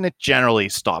 40s. Then it generally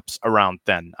stops around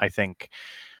then. I think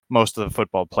most of the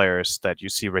football players that you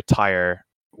see retire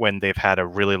when they've had a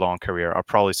really long career are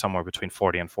probably somewhere between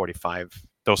 40 and 45.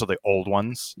 Those are the old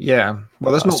ones. Yeah.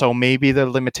 Well, there's so maybe the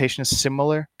limitation is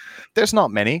similar. There's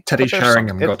not many. Teddy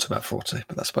Sheringham got to about 40,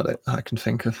 but that's about it I can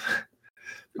think of.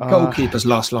 Goalkeepers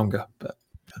last longer, but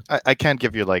I can't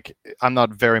give you, like, I'm not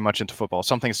very much into football.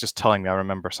 Something's just telling me I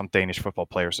remember some Danish football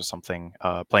players or something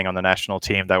playing on the national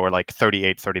team that were like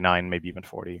 38, 39, maybe even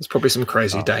 40. There's probably some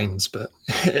crazy Danes, but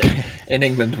in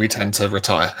England we tend to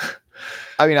retire.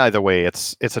 I mean, either way,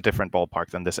 it's a different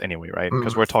ballpark than this anyway, right?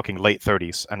 Because we're talking late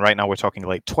 30s, and right now we're talking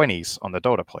late 20s on the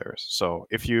Dota players. So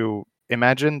if you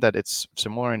imagine that it's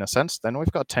similar in a sense, then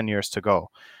we've got 10 years to go.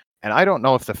 And I don't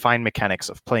know if the fine mechanics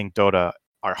of playing Dota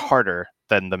are harder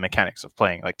than the mechanics of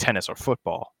playing like tennis or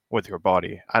football with your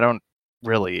body. I don't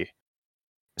really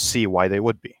see why they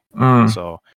would be.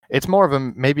 So it's more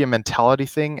of maybe a mentality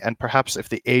thing, and perhaps if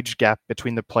the age gap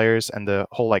between the players and the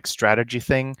whole like strategy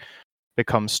thing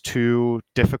becomes too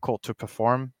difficult to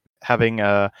perform, having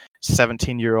a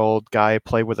 17-year-old guy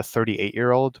play with a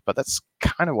 38-year-old, but that's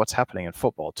kind of what's happening in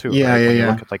football too. Yeah, right? yeah, When you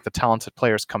look at like the talented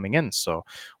players coming in. So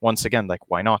once again, like,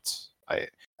 why not?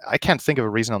 I can't think of a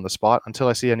reason on the spot. Until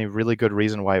I see any really good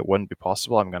reason why it wouldn't be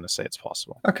possible, I'm going to say it's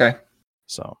possible. Okay.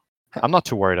 So I'm not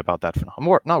too worried about that for now.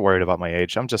 I'm not worried about my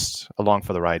age. I'm just along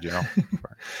for the ride,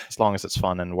 as long as it's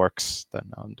fun and works,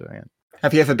 then I'm doing it.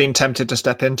 Have you ever been tempted to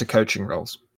step into coaching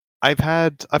roles?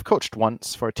 I've coached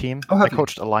once for a team. I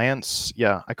coached Alliance.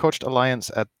 Yeah, I coached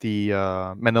Alliance at the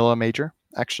Manila Major,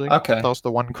 actually. Okay. That was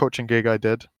the one coaching gig I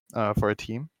did for a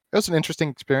team. It was an interesting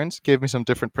experience. Gave me some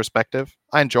different perspective.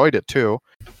 I enjoyed it too.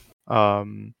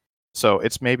 So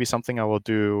it's maybe something I will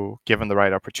do given the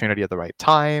right opportunity at the right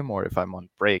time, or if I'm on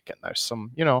break and there's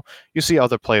some, you see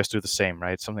other players do the same,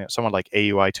 right? Someone like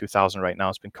AUI 2000 right now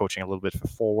has been coaching a little bit for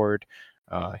forward.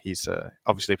 He's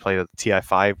obviously played at the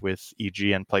TI5 with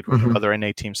EG and played with other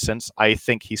NA teams since. I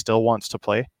think he still wants to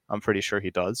play. I'm pretty sure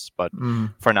he does, but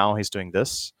for now he's doing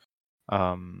this.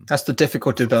 That's the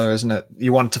difficulty though, isn't it?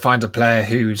 You want to find a player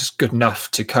who's good enough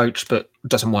to coach but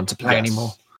doesn't want to play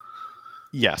anymore.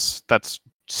 Yes, that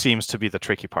seems to be the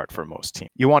tricky part for most teams.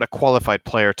 You want a qualified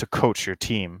player to coach your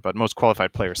team, but most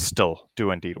qualified players still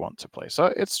do indeed want to play. So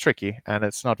it's tricky, and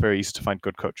it's not very easy to find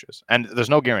good coaches. And there's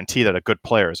no guarantee that a good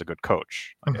player is a good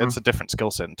coach. It's a different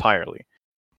skill set entirely.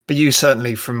 But you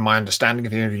certainly, from my understanding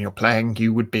of you and your playing,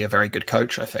 you would be a very good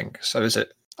coach, I think. So is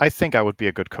it? I think I would be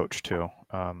a good coach too.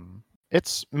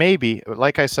 It's maybe,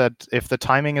 like I said, if the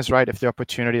timing is right, if the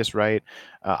opportunity is right.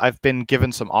 I've been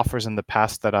given some offers in the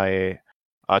past that I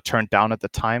turned down at the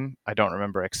time. I don't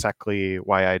remember exactly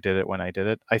why I did it when I did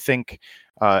it. I think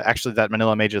actually that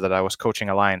Manila Major that I was coaching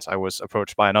Alliance, I was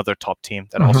approached by another top team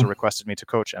that also requested me to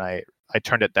coach, and I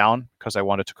turned it down because I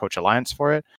wanted to coach Alliance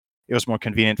for it. it was more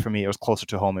convenient for me. It was closer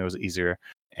to home. It was easier.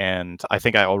 And I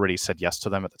think I already said yes to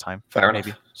them at the time. Fair maybe.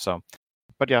 enough. So,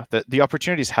 but yeah, the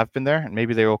opportunities have been there, and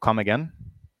maybe they will come again.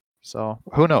 So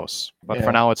who knows? But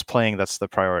for now, it's playing that's the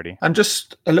priority. And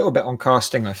just a little bit on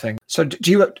casting, I think. So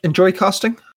do you enjoy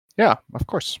casting? Yeah, of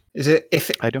course. Is it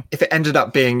I do. If it ended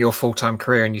up being your full-time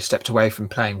career and you stepped away from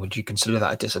playing, would you consider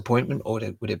that a disappointment, or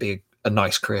would it be a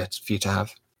nice career for you to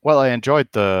have? Well, I enjoyed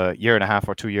the year and a half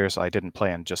or 2 years I didn't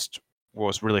play and just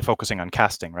was really focusing on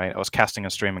casting, right? I was casting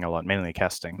and streaming a lot, mainly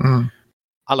casting.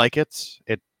 I like it.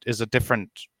 It is a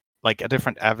different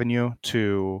avenue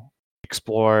to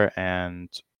explore and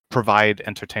provide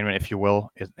entertainment, if you will,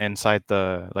 inside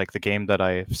the game that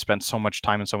I've spent so much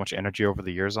time and so much energy over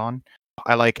the years on.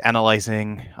 I like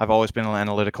analyzing. I've always been an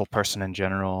analytical person in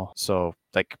general. So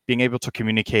like being able to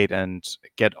communicate and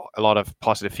get a lot of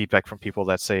positive feedback from people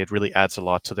that say it really adds a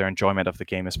lot to their enjoyment of the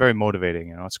game is very motivating.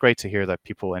 You know, it's great to hear that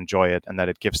people enjoy it and that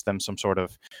it gives them some sort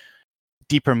of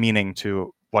deeper meaning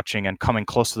to watching and coming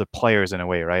close to the players in a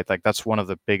way, right? Like that's one of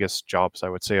the biggest jobs I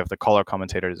would say of the color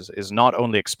commentators is not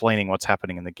only explaining what's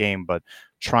happening in the game, but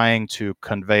trying to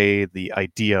convey the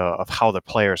idea of how the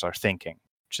players are thinking,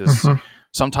 which is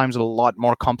sometimes a lot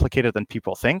more complicated than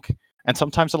people think, and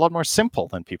sometimes a lot more simple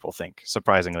than people think,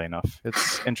 surprisingly enough.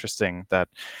 It's interesting that,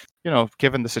 you know,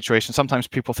 given the situation, sometimes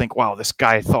people think, wow, this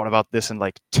guy thought about this in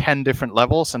like 10 different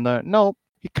levels, and no,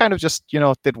 he kind of just, you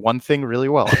know, did one thing really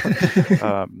well.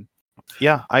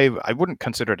 Yeah, I wouldn't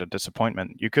consider it a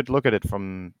disappointment. You could look at it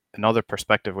from another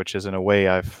perspective, which is in a way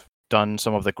I've done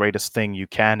some of the greatest thing you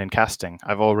can in casting.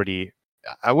 I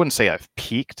wouldn't say I've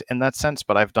peaked in that sense,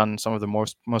 but I've done some of the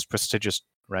most prestigious,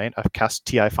 right? I've cast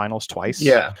TI finals twice.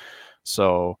 Yeah.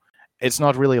 So it's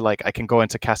not really like I can go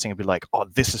into casting and be like, oh,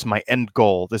 this is my end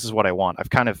goal. This is what I want. I've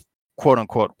kind of quote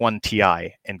unquote won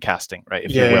TI in casting, right?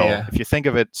 If you will. Yeah. If you think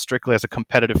of it strictly as a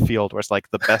competitive field where it's like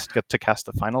the best get to cast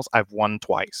the finals, I've won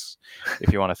twice,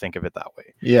 if you want to think of it that way.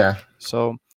 Yeah.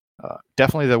 So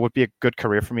definitely that would be a good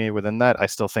career for me within that. I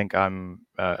still think I'm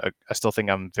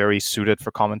very suited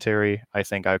for commentary. I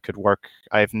think I could work.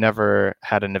 I've never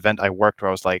had an event I worked where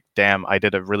I was like, damn, I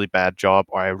did a really bad job,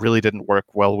 or I really didn't work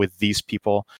well with these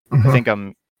people. I think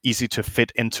I'm easy to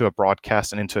fit into a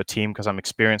broadcast and into a team because I'm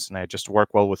experienced and I just work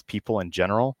well with people in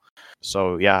general.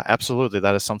 So yeah, absolutely,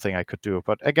 that is something I could do.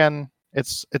 But again,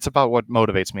 it's about what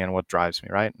motivates me and what drives me,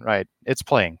 right? Right. It's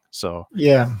playing. So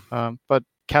yeah. But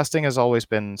casting has always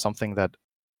been something that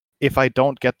if I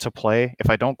don't get to play, if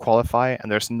I don't qualify,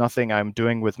 and there's nothing I'm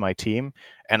doing with my team,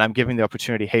 and I'm giving the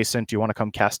opportunity, hey, Sint, do you want to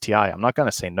come cast TI? I'm not going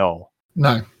to say no.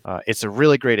 No. It's a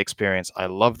really great experience. I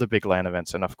love the big LAN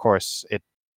events, and of course, it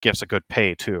gives a good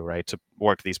pay too, right? To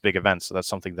work these big events. So that's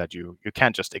something that you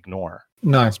can't just ignore.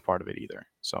 No. That's part of it either.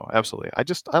 So absolutely.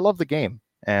 I love the game.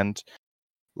 And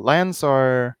LANs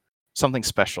are something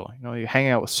special. You know, you hang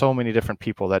out with so many different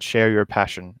people that share your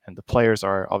passion, and the players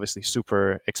are obviously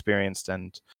super experienced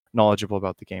and knowledgeable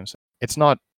about the games. It's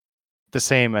not the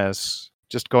same as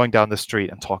just going down the street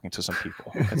and talking to some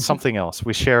people. It's something else.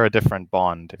 We share a different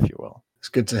bond, if you will. It's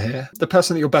good to hear. The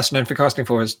person that you're best known for casting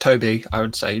for is Toby. I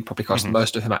would say you probably cast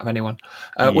most of him out of anyone.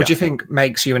 What do you think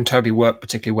makes you and Toby work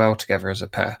particularly well together as a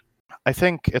pair? I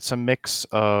think it's a mix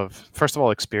of, first of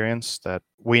all, experience, that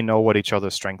we know what each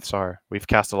other's strengths are. We've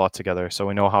cast a lot together, so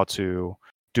we know how to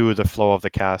do the flow of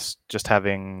the cast, just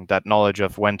having that knowledge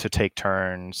of when to take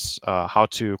turns, how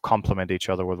to complement each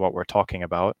other with what we're talking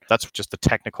about. That's just the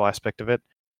technical aspect of it.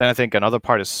 Then I think another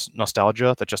part is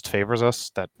nostalgia that just favors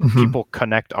us, that people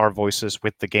connect our voices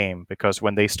with the game, because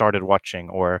when they started watching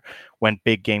or when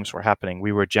big games were happening,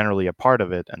 we were generally a part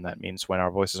of it. And that means when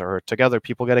our voices are heard together,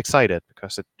 people get excited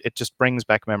because it just brings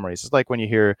back memories. It's like when you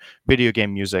hear video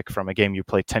game music from a game you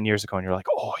played 10 years ago and you're like,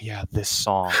 oh yeah, this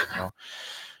song. You know?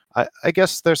 I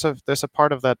guess there's a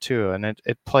part of that too, and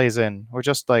it plays in. We're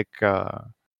just like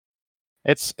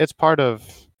it's part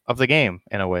of the game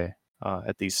in a way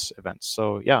at these events.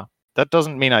 So yeah, that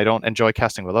doesn't mean I don't enjoy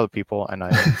casting with other people, and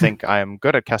I think I am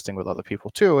good at casting with other people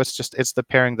too. It's just it's the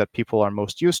pairing that people are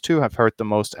most used to, have heard the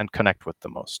most, and connect with the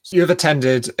most. You've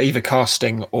attended either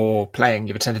casting or playing.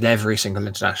 You've attended every single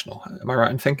international. Am I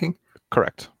right in thinking?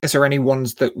 Correct. Is there any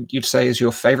ones that you'd say is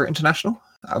your favorite international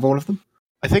out of all of them?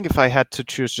 I think if I had to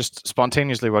choose just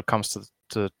spontaneously, what comes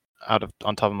to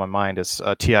on top of my mind is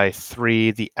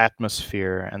TI3. The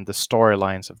atmosphere and the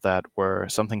storylines of that were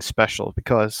something special,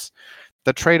 because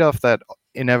the trade-off that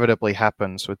inevitably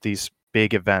happens with these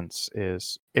big events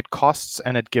is it costs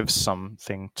and it gives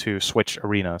something to switch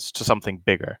arenas to something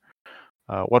bigger.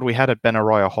 What we had at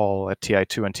Benaroya Hall at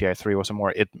TI2 and TI3 was a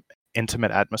more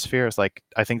intimate atmosphere. It's like,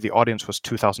 I think the audience was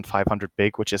 2,500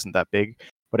 big, which isn't that big,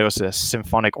 but it was a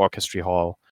symphonic orchestra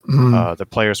hall. The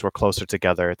players were closer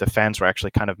together. The fans were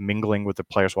actually kind of mingling with the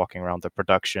players walking around. The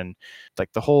production,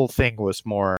 like the whole thing was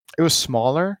more. It was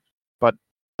smaller, but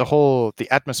the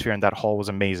atmosphere in that hall was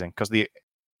amazing because the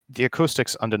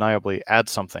acoustics undeniably add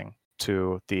something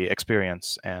to the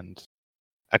experience, and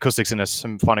acoustics in a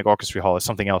symphonic orchestra hall is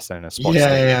something else than in a sports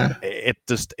stadium.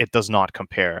 It does not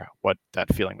compare what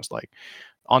that feeling was like.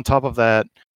 On top of that,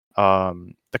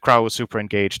 the crowd was super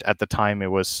engaged. At the time, it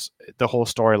was the whole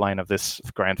storyline of this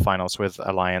grand finals with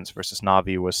Alliance versus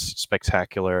Navi was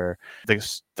spectacular.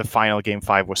 The final game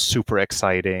 5 was super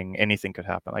exciting. Anything could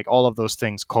happen. Like all of those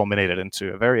things culminated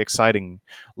into a very exciting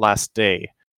last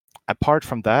day. Apart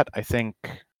from that, I think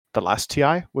the last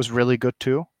TI was really good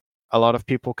too. A lot of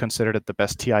people considered it the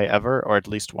best TI ever, or at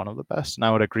least one of the best. And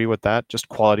I would agree with that. Just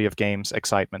quality of games,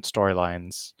 excitement,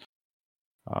 storylines,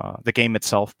 the game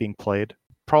itself being played.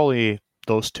 Probably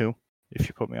those two, if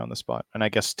you put me on the spot. And I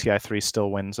guess TI3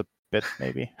 still wins a bit,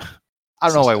 maybe. I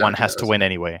don't know why one has to win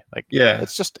anyway. Like,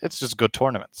 it's just good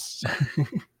tournaments. So.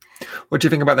 What do you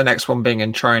think about the next one being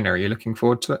in China? Are you looking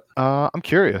forward to it? I'm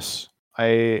curious.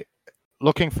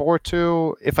 Looking forward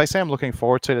to. If I say I'm looking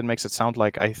forward to it, it makes it sound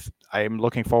like I'm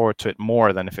looking forward to it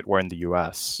more than if it were in the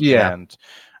US. Yeah. And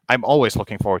I'm always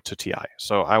looking forward to TI,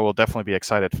 so I will definitely be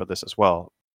excited for this as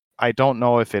well. I don't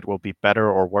know if it will be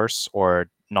better or worse or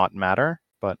not matter,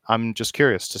 but I'm just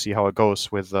curious to see how it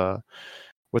goes with the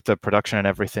production and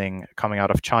everything coming out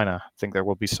of China. I think there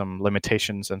will be some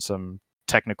limitations and some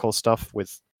technical stuff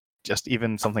with just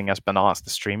even something as banal as the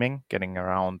streaming, getting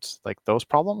around like those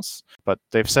problems. But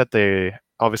they've said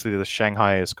obviously the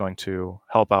Shanghai is going to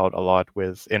help out a lot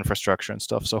with infrastructure and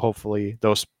stuff. So hopefully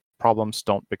those problems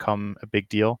don't become a big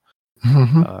deal.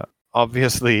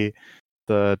 Obviously,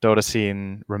 the Dota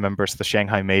scene remembers the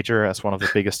Shanghai Major as one of the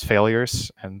biggest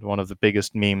failures and one of the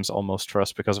biggest memes almost for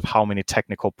us because of how many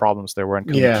technical problems there were and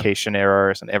communication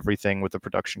errors and everything with the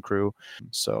production crew.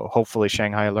 So hopefully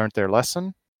Shanghai learned their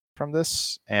lesson from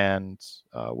this, and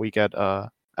we get a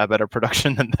better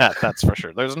production than that. That's for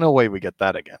sure. There's no way we get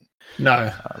that again.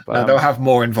 No, but they'll have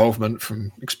more involvement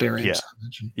from experience.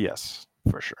 Yes,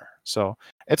 for sure. So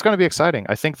it's going to be exciting.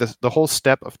 I think the whole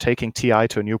step of taking TI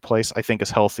to a new place, I think,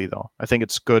 is healthy, though. I think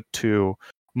it's good to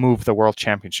move the world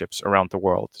championships around the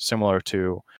world, similar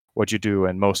to what you do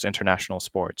in most international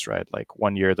sports, right? Like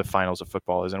one year the finals of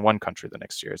football is in one country, the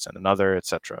next year it's in another,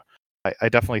 etc. I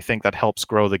definitely think that helps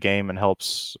grow the game and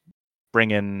helps bring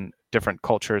in different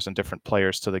cultures and different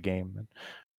players to the game.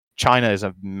 China is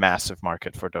a massive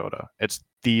market for Dota. It's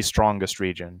the strongest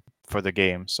region for the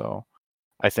game. So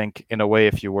I think, in a way,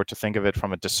 if you were to think of it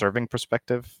from a deserving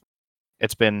perspective,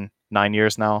 it's been 9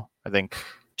 years now. I think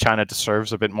China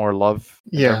deserves a bit more love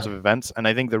in terms of events. And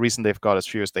I think the reason they've got as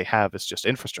few as they have is just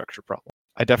infrastructure problem.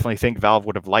 I definitely think Valve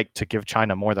would have liked to give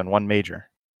China more than one major.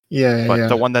 But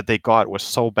the one that they got was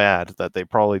so bad that they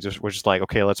probably were just like,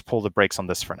 okay, let's pull the brakes on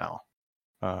this for now.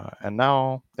 And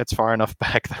now it's far enough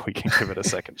back that we can give it a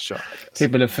second shot, I guess.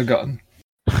 People have forgotten.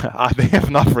 They have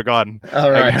not forgotten.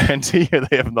 All right. I guarantee you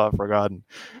they have not forgotten.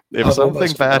 If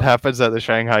something bad happens at the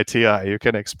Shanghai TI, you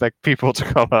can expect people to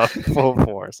come out full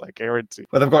force. I guarantee.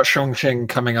 Well, they've got Chongqing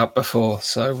coming up before,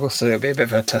 so we'll see. It'll be a bit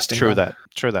of a testing. True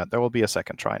that. There will be a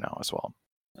second try now as well.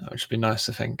 Which would be nice,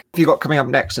 I think. What have you got coming up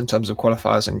next in terms of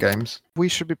qualifiers and games? We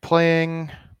should be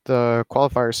playing the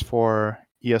qualifiers for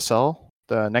ESL.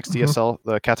 The next ESL,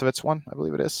 the Katowice one, I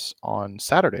believe it is, on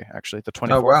Saturday, actually, the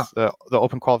 24th. Oh, wow. The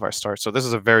open qualifier starts. So this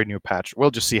is a very new patch.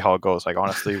 We'll just see how it goes. Like,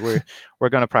 honestly, we're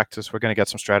going to practice. We're going to get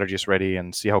some strategies ready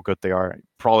and see how good they are.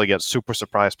 Probably get super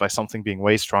surprised by something being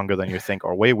way stronger than you think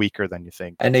or way weaker than you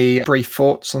think. Any brief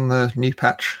thoughts on the new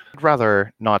patch? I'd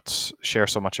rather not share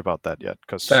so much about that yet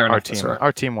because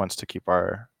our team wants to keep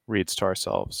our reads to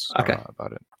ourselves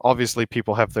about it. Obviously,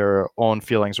 people have their own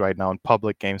feelings right now in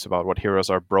public games about what heroes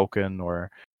are broken or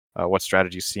what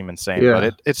strategies seem insane.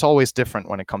 But it's always different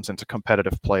when it comes into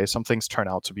competitive play. Some things turn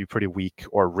out to be pretty weak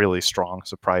or really strong,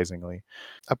 surprisingly.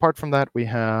 Apart from that, we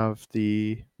have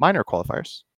the minor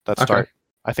qualifiers that start,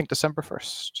 I think, December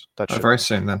 1st. Very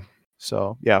soon then.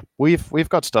 So yeah, we've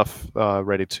got stuff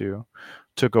ready to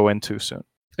go into soon.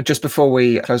 Just before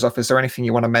we close off, is there anything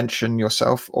you want to mention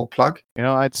yourself or plug?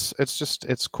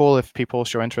 It's cool if people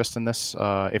show interest in this.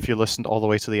 If you listened all the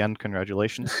way to the end,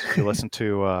 congratulations. If you listened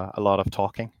to a lot of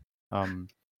talking.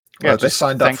 They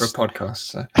signed up for a podcast.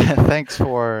 So. Thanks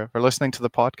for listening to the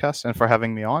podcast and for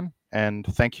having me on. And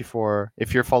thank you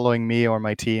if you're following me or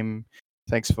my team,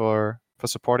 thanks for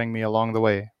supporting me along the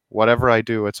way. Whatever I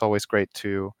do, it's always great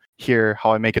to hear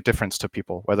how I make a difference to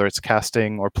people, whether it's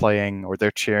casting or playing or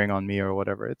they're cheering on me or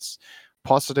whatever. It's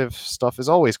positive stuff is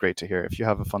always great to hear. If you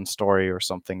have a fun story or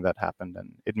something that happened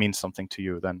and it means something to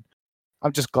you, then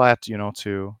I'm just glad,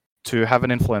 to have an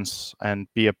influence and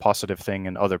be a positive thing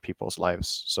in other people's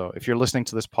lives. So if you're listening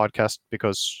to this podcast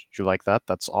because you like that,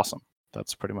 that's awesome.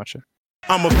 That's pretty much it.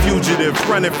 I'm a fugitive,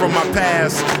 running from my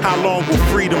past. How long will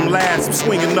freedom last? I'm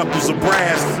swinging knuckles of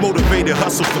brass. Motivated,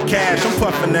 hustle for cash. I'm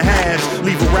puffing the hash.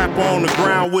 Leave a rapper on the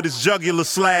ground with his jugular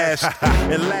slashed.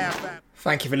 And laugh at.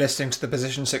 Thank you for listening to the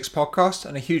Position 6 podcast,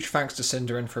 and a huge thanks to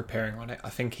syndereN for appearing on it. I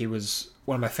think he was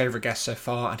one of my favourite guests so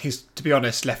far, and he's, to be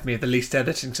honest, left me the least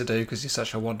editing to do because he's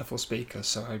such a wonderful speaker,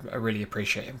 so I really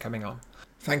appreciate him coming on.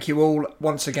 Thank you all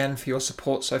once again for your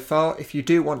support so far. If you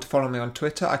do want to follow me on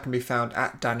Twitter, I can be found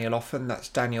at Daniel Offen, that's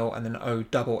Daniel and then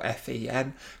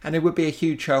Offen, and it would be a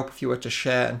huge help if you were to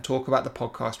share and talk about the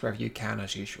podcast wherever you can,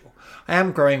 as usual. I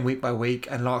am growing week by week,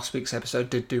 and last week's episode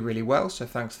did do really well, so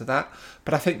thanks for that.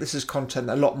 But I think this is content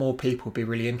that a lot more people would be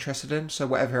really interested in, so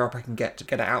whatever help I can get to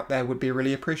get it out there would be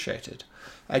really appreciated.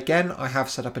 Again, I have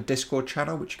set up a Discord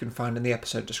channel, which you can find in the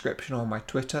episode description or on my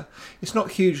Twitter. It's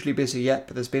not hugely busy yet,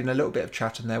 but there's been a little bit of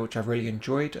chat in there, which I've really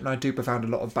enjoyed, and I do provide a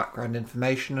lot of background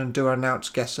information and do announce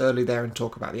guests early there and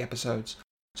talk about the episodes.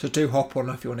 So do hop on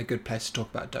if you want a good place to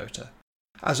talk about Dota.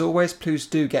 As always, please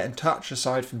do get in touch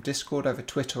aside from Discord over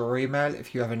Twitter or email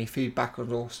if you have any feedback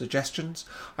or suggestions.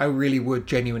 I really would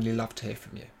genuinely love to hear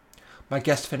from you. My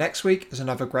guest for next week is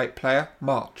another great player,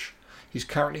 March. He's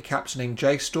currently captaining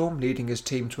J-Storm, leading his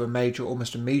team to a major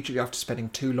almost immediately after spending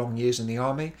 2 long years in the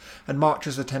army, and March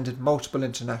has attended multiple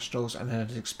internationals and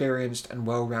is an experienced and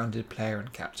well-rounded player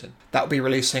and captain. That will be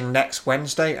releasing next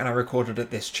Wednesday, and I recorded it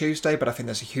this Tuesday, but I think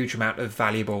there's a huge amount of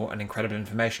valuable and incredible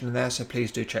information in there, so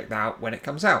please do check that out when it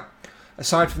comes out.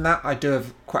 Aside from that, I do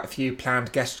have quite a few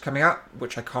planned guests coming up,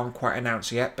 which I can't quite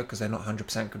announce yet because they're not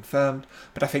 100% confirmed,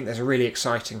 but I think there's a really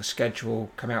exciting schedule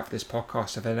coming out for this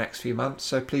podcast over the next few months,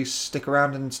 so please stick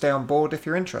around and stay on board if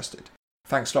you're interested.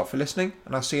 Thanks a lot for listening,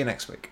 and I'll see you next week.